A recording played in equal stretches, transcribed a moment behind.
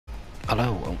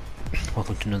Hello,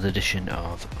 welcome to another edition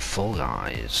of Fall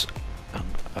Guys.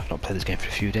 I've not played this game for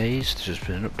a few days. There's just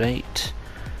been an update,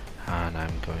 and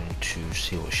I'm going to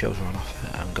see what shows are on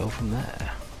offer and go from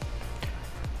there.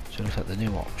 So it looks like the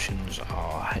new options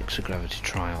are Hex-A-Gravity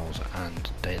Trials and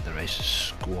Day of the Races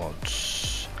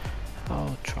Squads.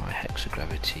 I'll try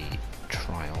Hex-A-Gravity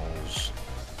Trials.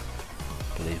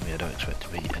 Believe me, I don't expect to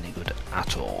be any good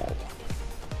at all.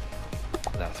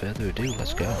 Without further ado,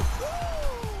 let's go.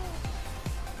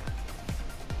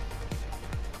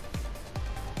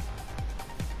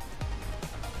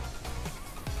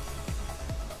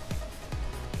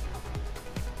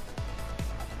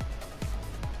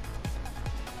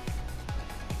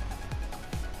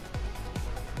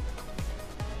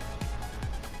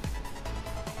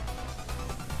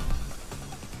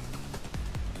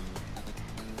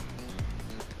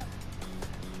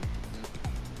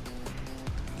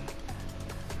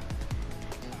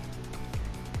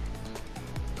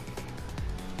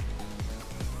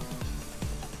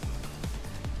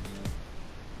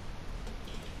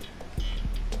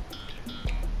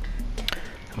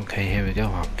 Okay, here we go.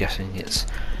 I'm guessing it's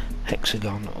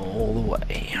Hex-A-Gone all the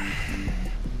way.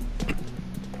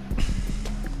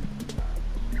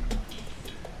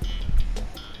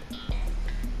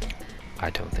 I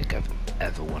don't think I've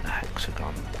ever won a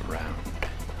Hex-A-Gone round,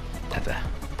 ever.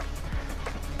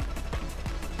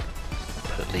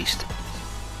 But at least,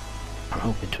 I'm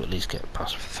hoping to at least get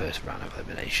past the first round of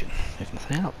elimination, if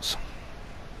nothing else.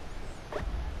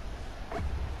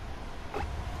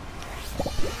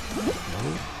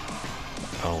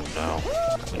 Oh no,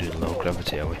 we're doing low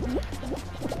gravity, are we?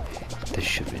 This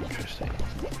should be interesting.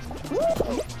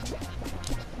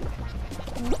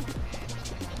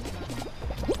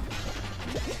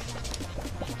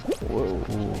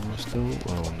 Whoa, still,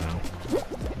 oh no.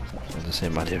 It's not the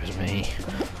same idea as me.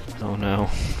 Oh no.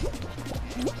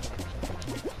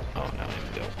 Oh no, here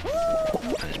we go.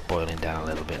 And it's boiling down a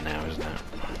little bit now, isn't it?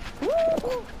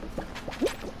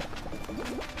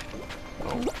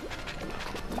 Oh.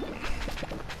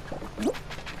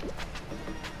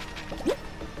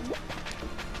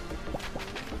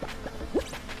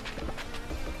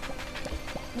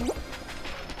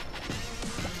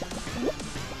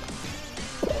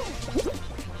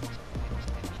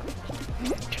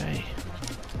 Okay.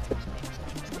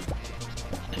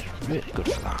 It's really good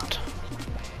for that.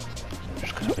 I'm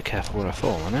just gonna be careful where I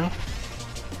fall, I know.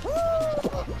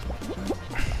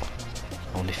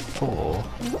 Only 4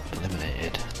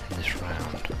 eliminated in this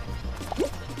round.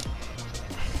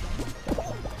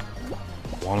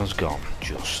 1 has gone,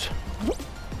 just.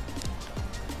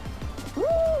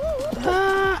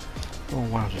 Ah! Oh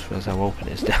wow, just realised how open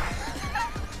it is down.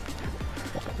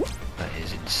 That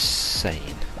is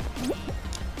insane.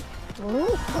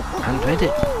 And made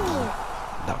it!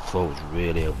 That floor was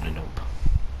really opening up.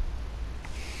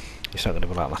 It's not going to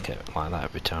be like that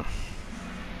every time.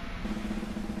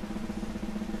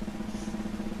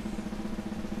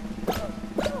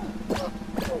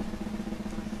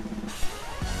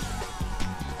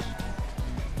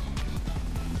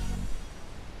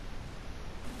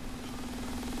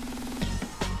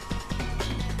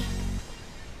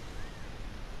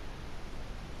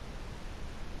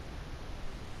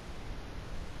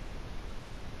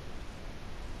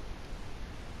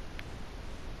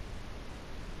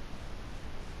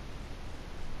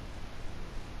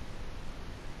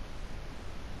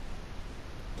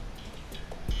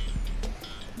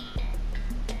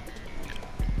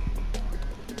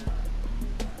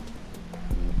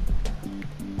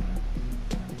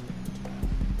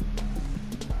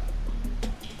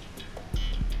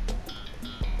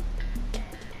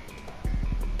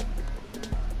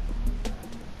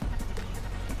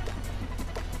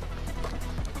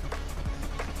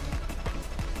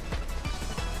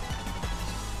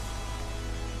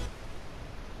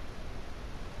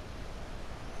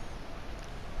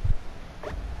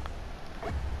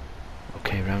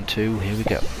 Okay, round 2, here we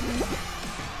go.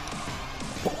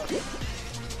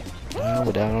 Oh,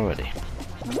 we're down already.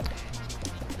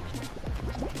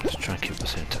 Let's try and keep the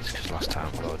same tactics as last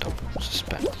time, although I don't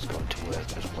suspect it's going to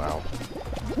work as well.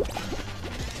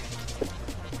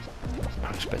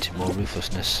 I'm expecting more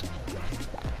ruthlessness.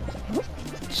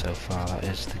 So far that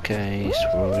is the case.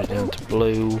 We're already down to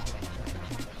blue.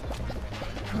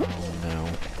 Oh no.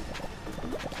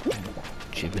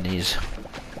 Jibbies.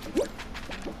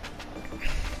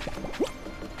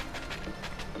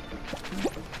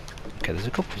 Okay, there's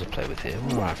a couple to play with here.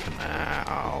 We're alright for now.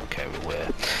 Oh, okay, we were.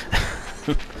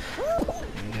 Here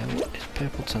we go. It's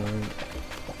purple time.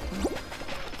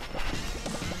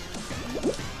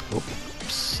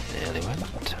 Oops, nearly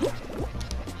went.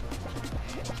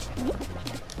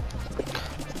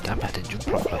 I didn't jump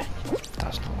properly.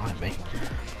 That's not like me.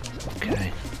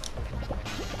 Okay.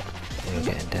 We're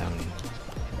getting down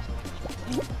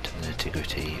to the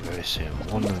nitty-gritty very soon.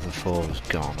 One of the four is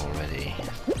gone already.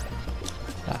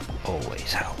 That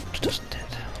always helps, doesn't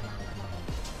it?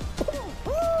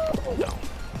 No.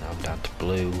 Now I'm down to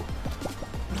blue.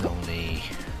 There's only...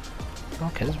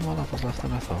 Okay, there's more levels left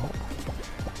than I thought.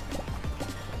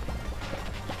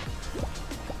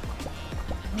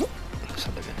 Let's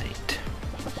eliminate.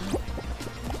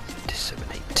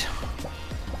 Disseminate.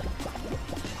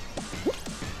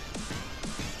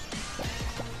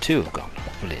 2 have gone.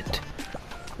 Brilliant.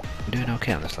 We're doing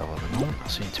okay on this level at the moment. I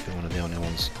seem to be one of the only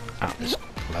ones at this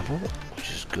level, which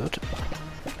is good.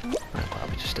 I'm quite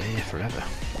happy to stay here forever.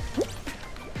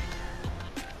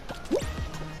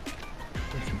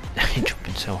 You can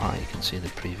jumping so high you can see the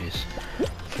previous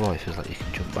floor. It feels like you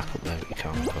can jump back up there, but you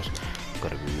can't, of course. You've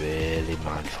got to be really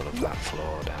mindful of that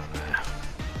floor down there.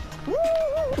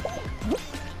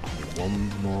 Only one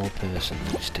more person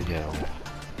needs to go.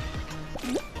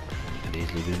 It could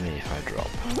easily be me if I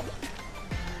drop.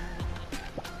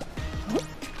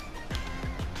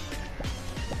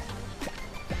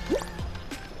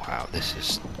 Wow, this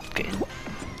is getting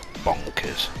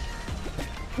bonkers.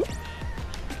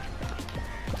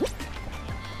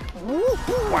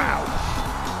 Wow.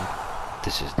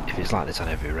 This is, if it's like this on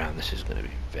every round, this is going to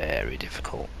be very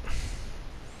difficult.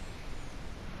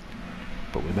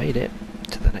 But we made it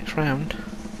to the next round.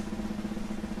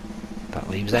 That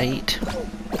leaves 8.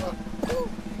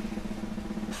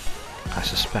 I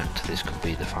suspect this could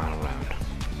be the final round.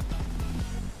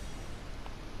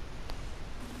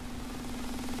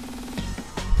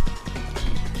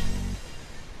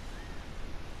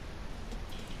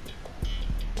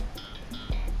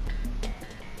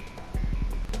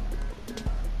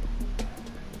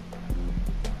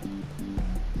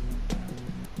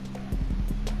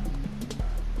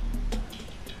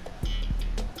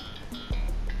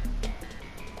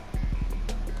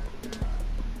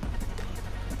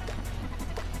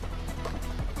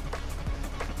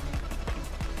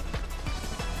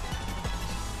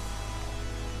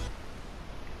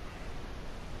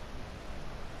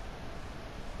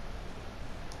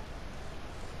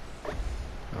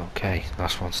 Okay,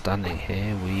 last one standing,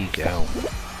 here we go.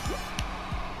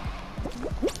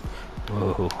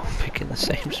 Whoa, picking the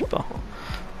same spot.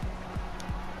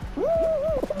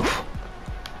 Oof.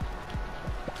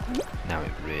 Now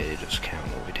it really does count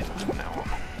what we do from now on.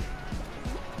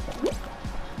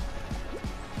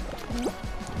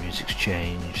 The music's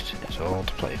changed, it's all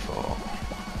to play for.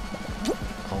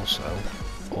 Also,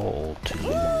 all to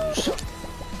lose.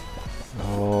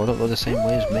 Oh, don't go the same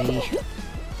way as me.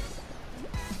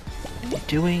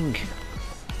 Doing?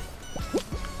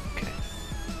 Okay.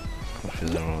 I'm sure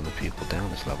there are other people down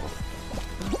this level.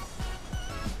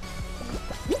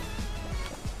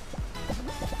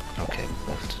 Okay,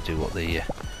 we'll have to do what the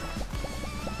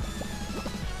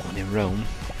one in Rome.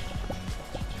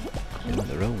 Do what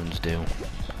the Romans do.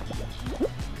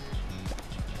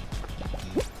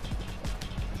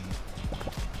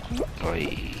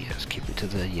 Oi, let's keep it to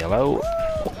the yellow.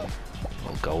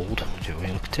 Or gold, whichever way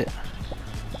you look at it.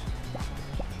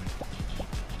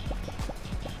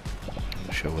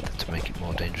 Sure whether to make it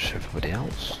more dangerous for everybody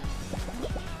else.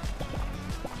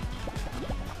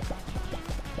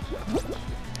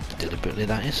 Deliberately,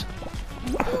 that is.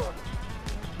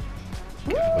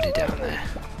 Get everybody down there.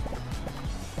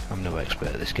 I'm no expert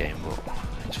at this game, but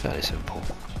it's fairly simple.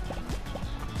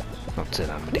 Not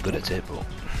saying I'm really good at it, but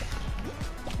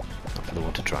not for the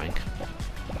want of trying.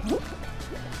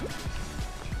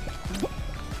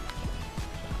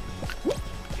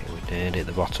 Nearly at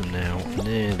the bottom now,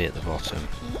 nearly at the bottom.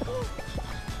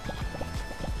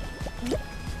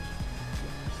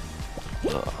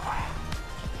 Oh.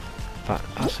 But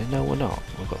actually no, we're not.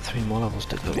 We've got 3 more levels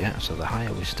to go yet, so the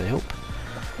higher we stay up,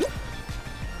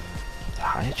 the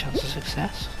higher chance of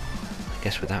success. I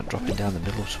guess without dropping down the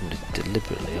middle, somebody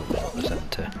deliberately opening up the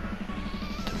centre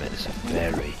to make this a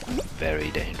very, very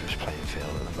dangerous playing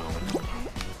field at the moment.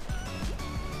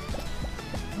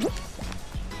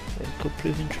 It could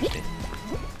prove interesting.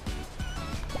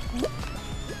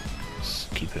 Let's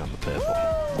keep it on the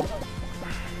purple.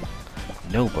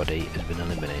 Nobody has been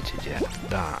eliminated yet.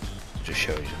 That just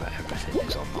shows you that everything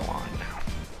is on the line now.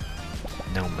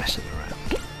 No messing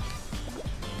around.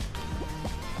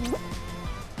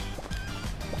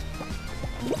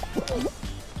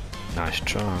 Nice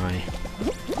try.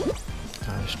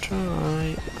 Nice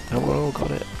try. Oh, we all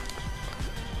got it.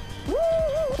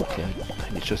 Okay, I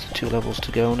think it's just the 2 levels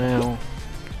to go now.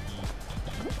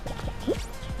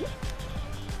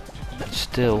 And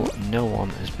still, no one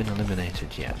has been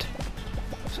eliminated yet.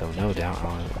 So no doubt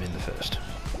I'll end up being the first.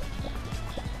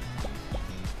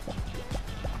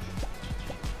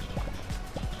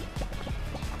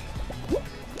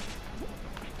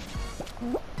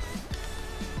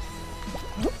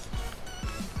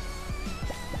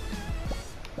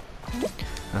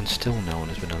 And still no one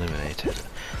has been eliminated,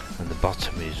 and the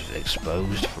bottom is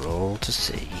exposed for all to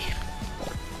see.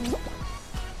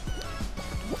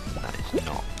 That is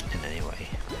not in any way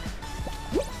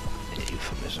a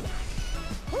euphemism.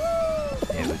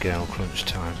 Here we go, crunch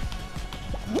time.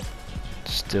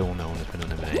 Still no one has been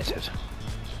eliminated.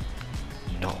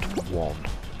 Not one.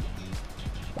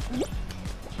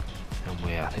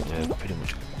 And I think we're pretty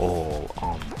much all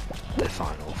on the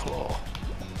final floor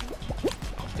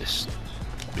of this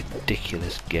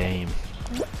ridiculous game.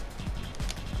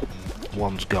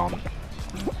 One's gone.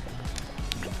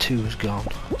 Two's gone.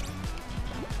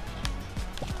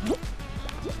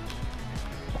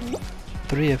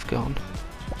 Three have gone.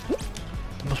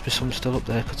 There must be some still up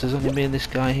there because there's only me and this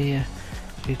guy here.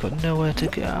 We've got nowhere to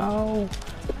go.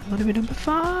 I'm going to be number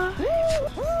 5.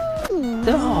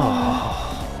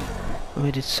 Oh,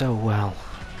 we did so well.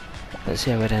 Let's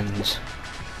see how it ends.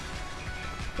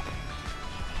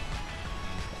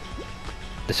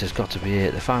 This has got to be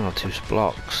it. The final 2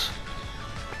 blocks.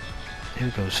 Who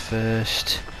goes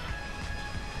first?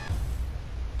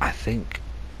 I think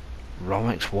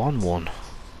Romex1 won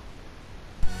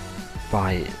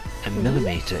by a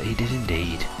millimetre. He did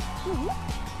indeed.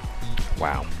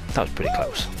 Wow, that was pretty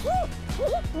close.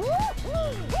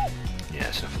 Yeah,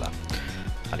 that's enough of that.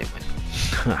 I didn't win.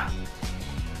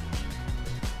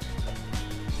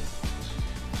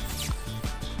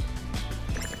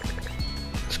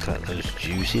 Let's collect those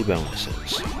juicy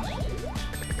bonuses.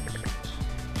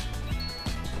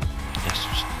 Yes,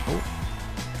 oh,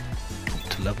 up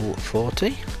to level 40.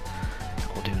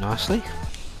 That will do nicely.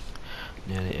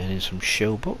 Nearly earning some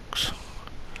show books.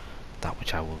 That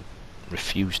which I will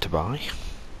refuse to buy.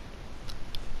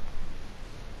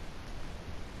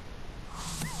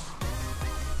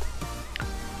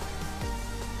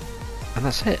 And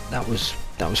that's it. That was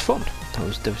fun. That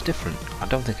was different. I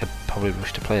don't think I'd probably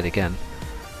rush to play it again.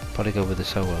 Probably go with the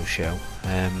solo show.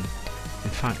 In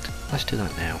fact, let's do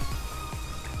that now.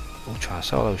 We'll try a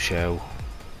solo show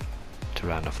to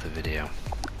round off the video.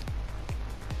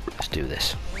 Let's do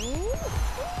this.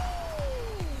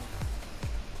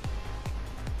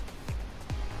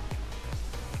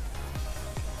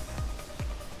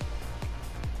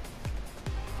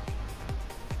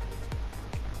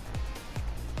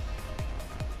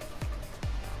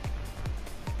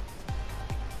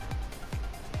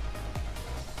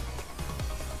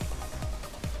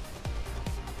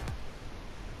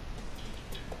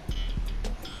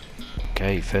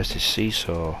 Okay, first is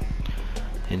Seesaw,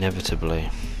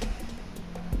 inevitably.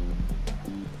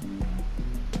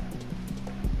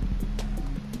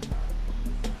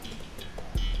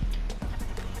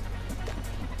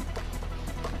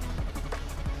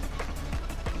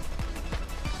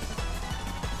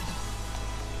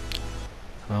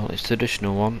 Well, it's the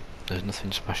traditional one. There's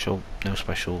nothing special, no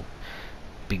special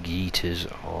big eaters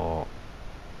or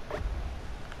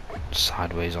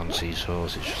sideways on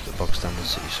seesaws. It's just the bog standard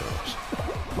seesaws.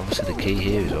 Obviously the key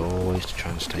here is always to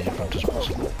try and stay in front as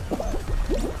possible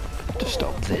to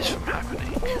stop this from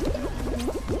happening.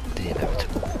 The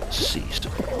inevitable cease to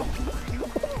fall.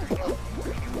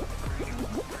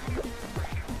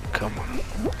 Come on.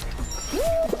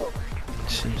 It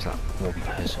seems that one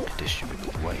person can distribute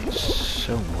the weight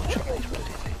so much on these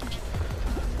bloody things.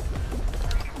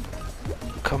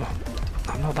 Come on.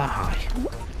 I'm not that high.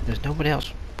 There's nobody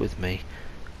else with me.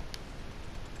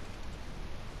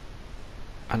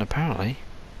 And apparently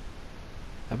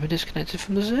I've been disconnected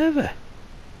from the server.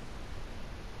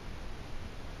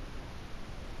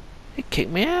 It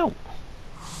kicked me out.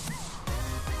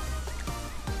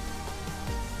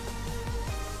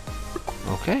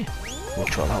 Okay, we'll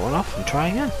try that one off and try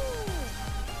again.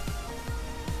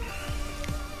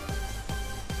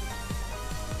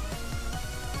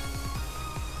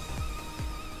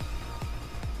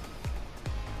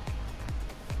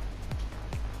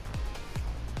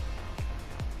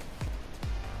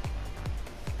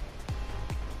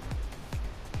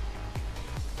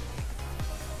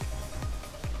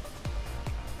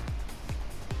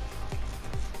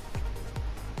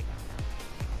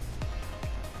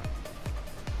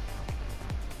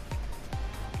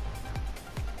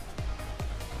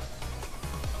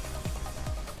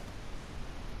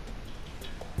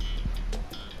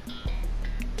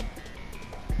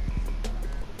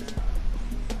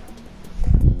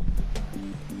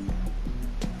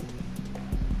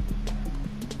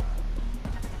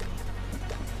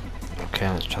 Okay,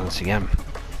 let's try this again.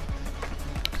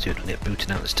 See if we can get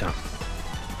booting out this time.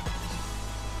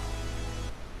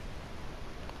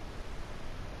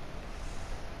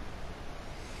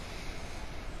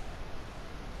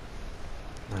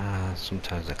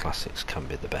 Sometimes the classics can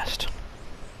be the best.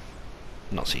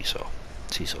 Not Seesaw.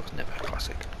 Seesaw's never a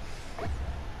classic.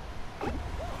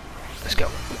 Let's go.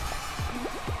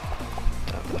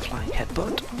 Down with the flying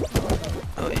headbutt.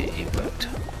 Oh, it worked.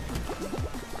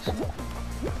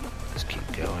 Let's keep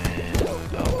going.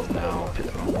 Oh no, pick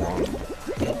the wrong one.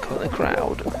 Get caught in the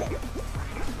crowd.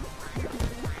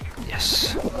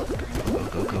 Yes. Go,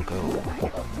 go, go, go.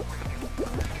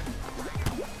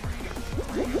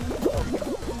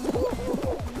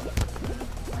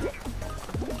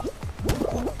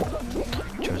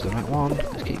 Chose the right one.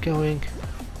 Let's keep going.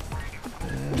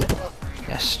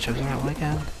 Yes, chose the right one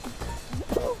again.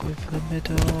 Going for the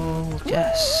middle.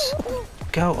 Yes.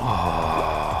 Go.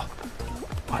 Oh.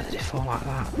 Why did it fall like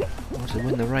that? I wanted to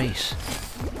win the race.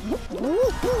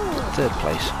 Third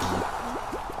place.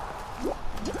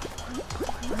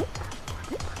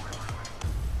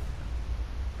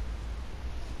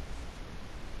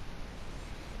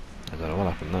 I don't know what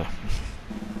happened there.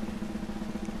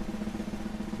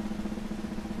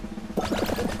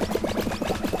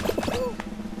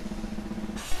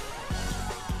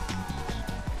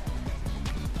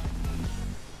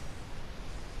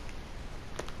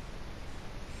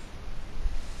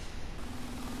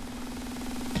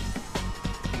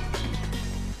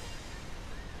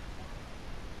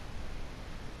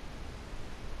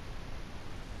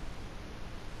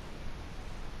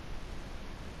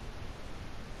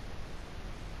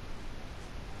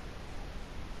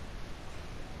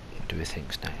 Do we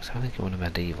think's next? I think one of the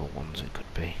medieval ones it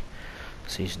could be.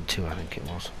 Season 2 I think it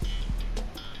was.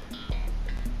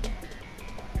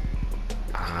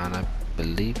 And I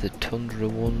believe the Tundra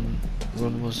one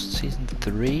run was season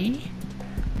 3?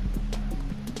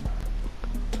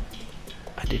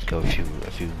 I did go a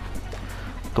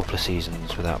couple of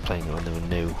seasons without playing it when they were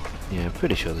new. Yeah, I'm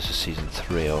pretty sure this is season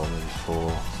 3 or maybe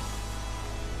 4.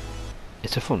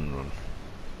 It's a fun run.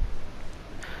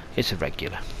 It's a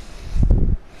regular.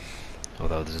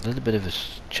 Although there's a little bit of a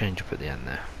change up at the end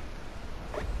there.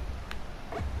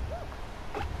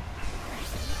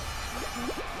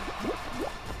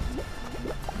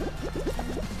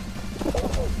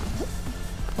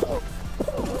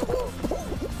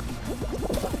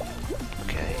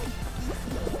 Okay.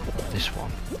 This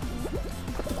one.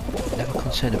 Never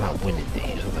concerned about winning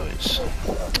these, although it's... I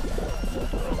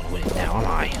don't want to win it now, am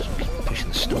I? I'm keep pushing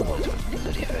the stall into my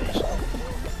bloody face.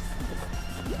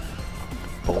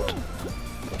 But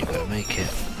you've got to make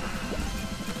it.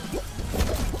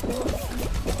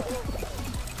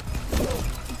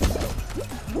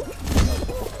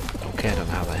 Okay, I don't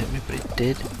know how that hit me, but it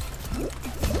did.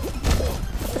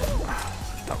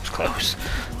 That was close. I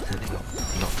think they got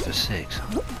knocked for 6.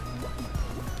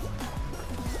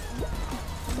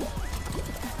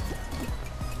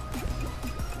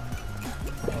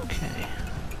 Okay.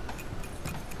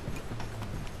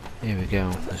 Here we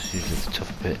go. This is usually the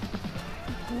tough bit.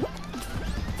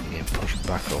 You're getting pushed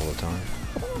back all the time.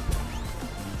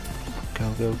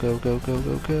 Go, go, go, go, go,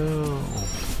 go, go.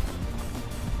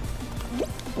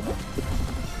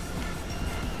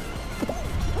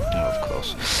 Oh, of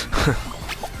course.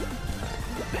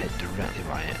 Hit directly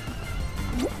by it.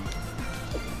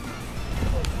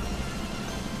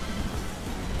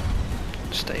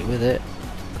 Stay with it.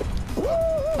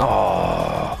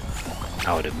 Oh,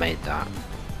 I would have made that.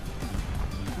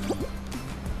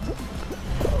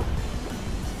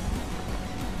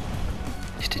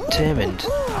 He's determined.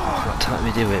 Oh, not to let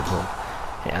me do it, but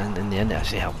yeah, in the end it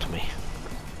actually helped me.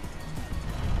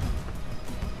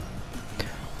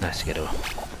 Nice to get a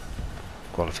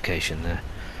qualification there.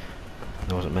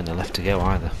 There wasn't many left to go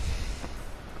either.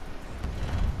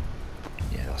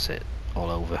 Yeah, that's it. All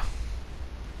over.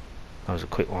 That was a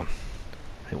quick one.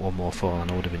 I think one more fall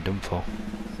and I would have been done for.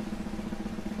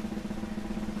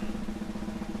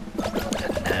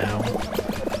 And now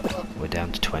we're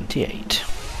down to 28.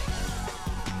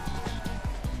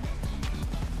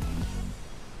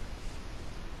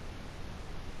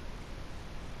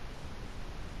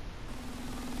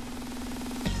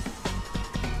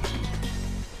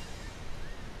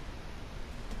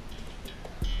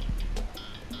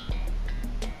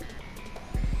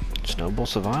 Snowball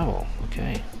survival,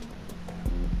 okay.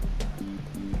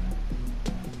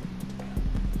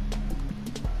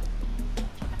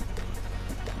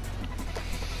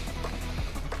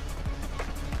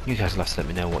 You guys will have to let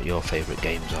me know what your favourite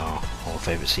games are, or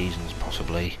favourite seasons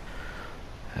possibly.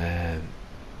 Yeah,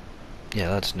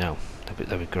 let us know.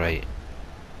 That'd be great.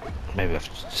 Maybe I have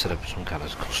to set up some kind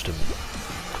of custom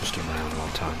custom around a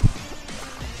long time.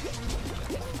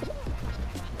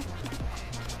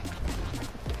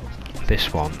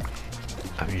 This one,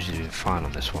 I'm usually doing fine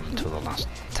on this one until the last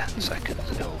 10 seconds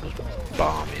and it all goes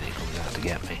balmy and it comes out to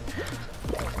get me.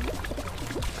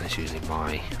 And it's usually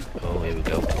my... Oh, here we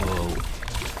go. Whoa.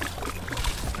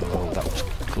 Oh, that was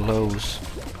close.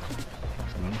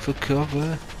 Run for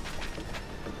cover.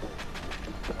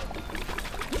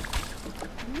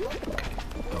 Okay.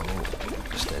 Oh,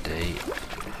 steady.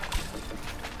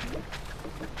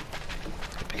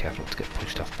 Be careful not to get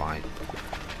pushed off by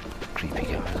creepy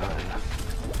guys either.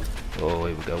 Oh,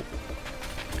 here we go.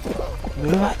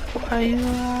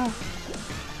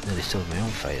 Nearly still my own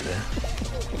fate there.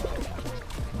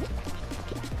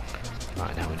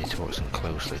 Right, now we need to watch them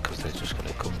closely because they're just going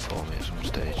to come for me at some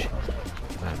stage.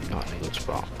 I'm not in a good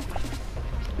spot.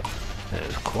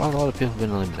 There's quite a lot of people been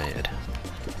eliminated.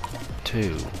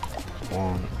 2,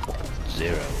 1,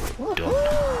 0. Done.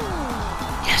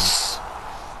 Yes!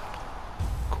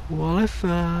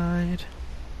 Qualified!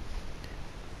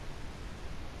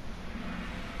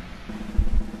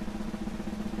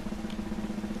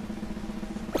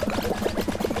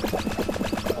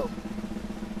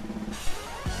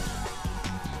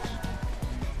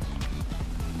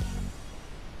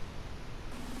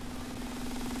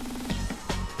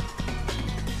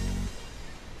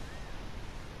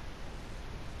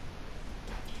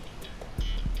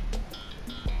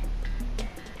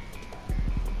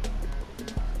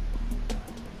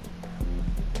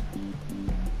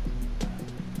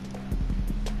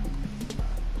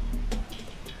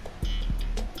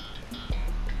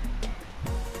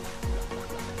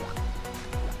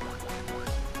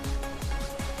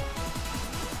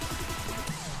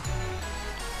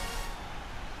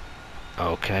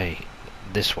 Okay,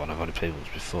 this one I've only played once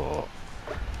before,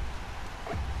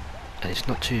 and it's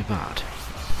not too bad,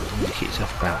 as long as you keep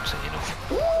yourself bouncing enough.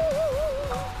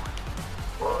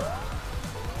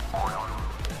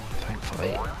 Thankfully,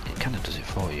 it kind of does it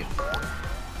for you.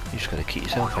 You just got to keep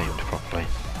yourself aimed properly.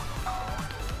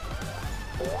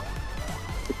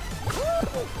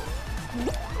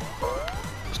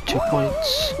 That's 2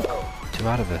 points, 2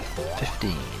 out of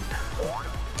 15.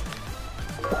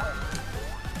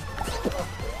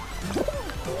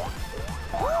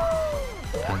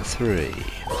 And 3.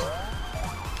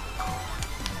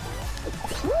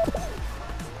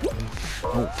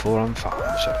 Oh, 4 and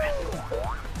 5, sorry.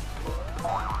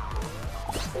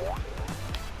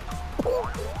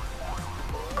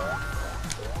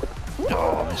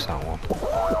 Oh, I missed that one.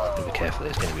 Gotta be careful,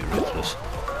 it's going to be ruthless.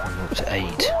 I'm up to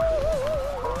 8.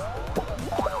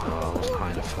 Oh, I wasn't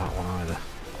high enough for that one either.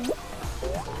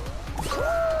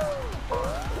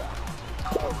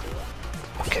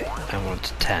 Okay, and we're on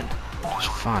to 10.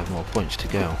 Just 5 more points to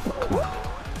go. Come on.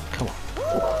 Come on.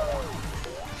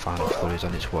 Final flurry is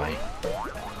on its way. There's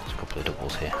a couple of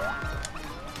doubles here.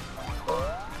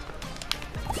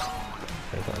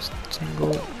 We've got a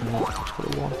single. And let's got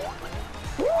a 1.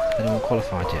 Anyone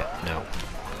qualified yet? No.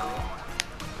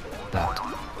 That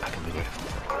I can be grateful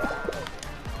for.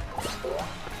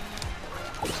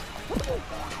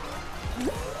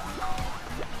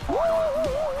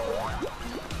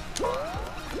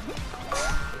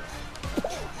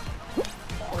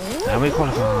 And we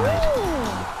qualified.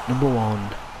 Number 1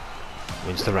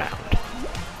 wins the round.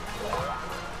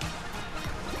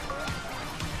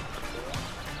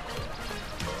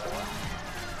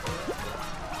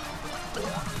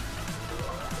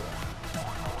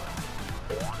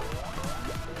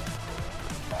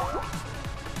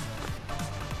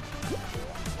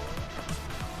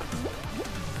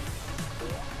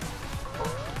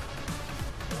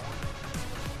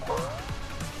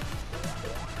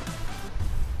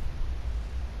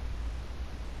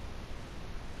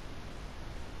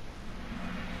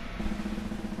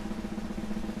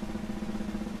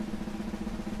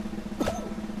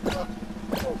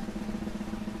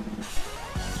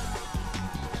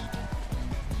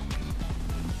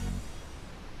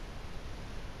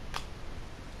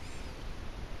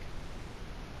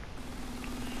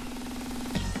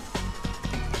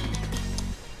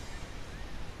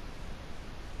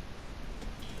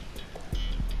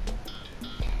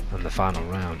 And the final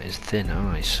round is thin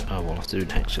ice. Oh, we'll have to do an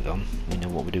Hex-A-Gone. We know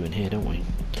what we're doing here, don't we?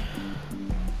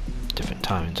 Different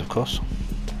timings, of course.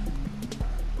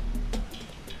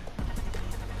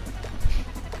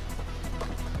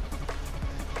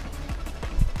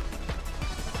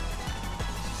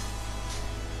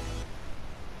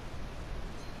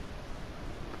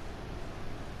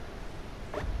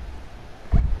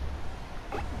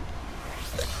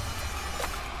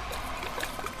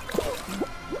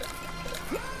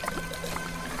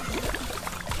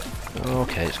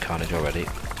 Okay, it's carnage already.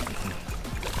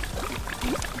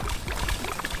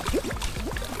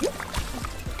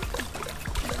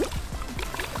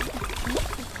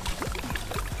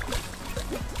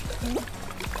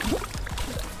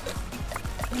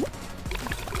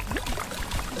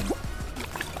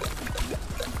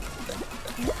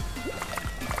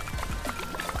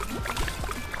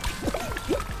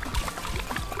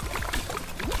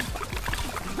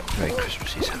 Very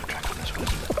Christmassy soundtrack on this one,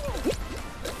 isn't it?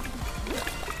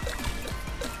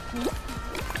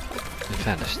 In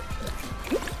fairness,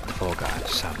 the Fall Guys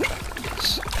soundtrack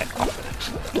is often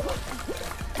excellent.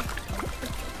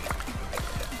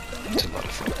 It's a lot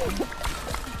of fun.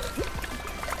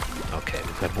 Okay,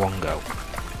 we've had one go.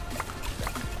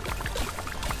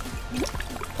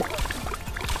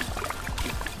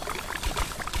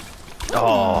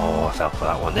 Oh, I fell for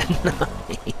that one then.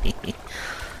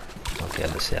 Okay,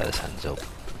 let's see how this ends up.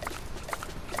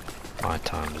 My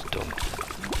time is done.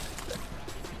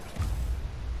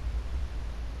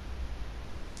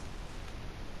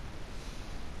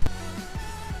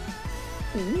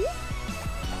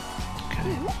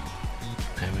 Okay,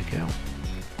 there we go.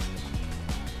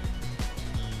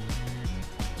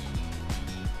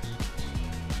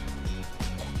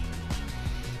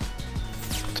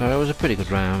 So it was a pretty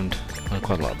good round, and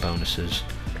quite a lot of bonuses.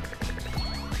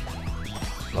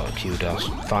 A lot of kudos.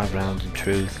 5 rounds in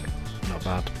truth, not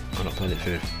bad. I've not played it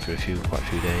for quite a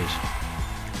few days.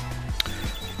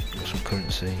 Got some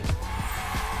currency.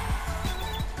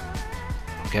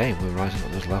 Okay, we're rising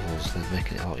up those levels. They're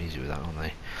making it a lot easier with that, aren't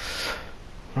they?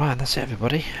 Right, that's it,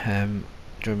 everybody.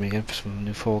 Join me again for some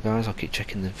new Fall Guys. I'll keep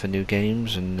checking them for new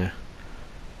games, and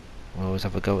we'll always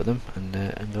have a go at them and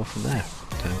go from there.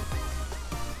 So,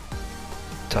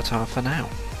 ta-ta for now.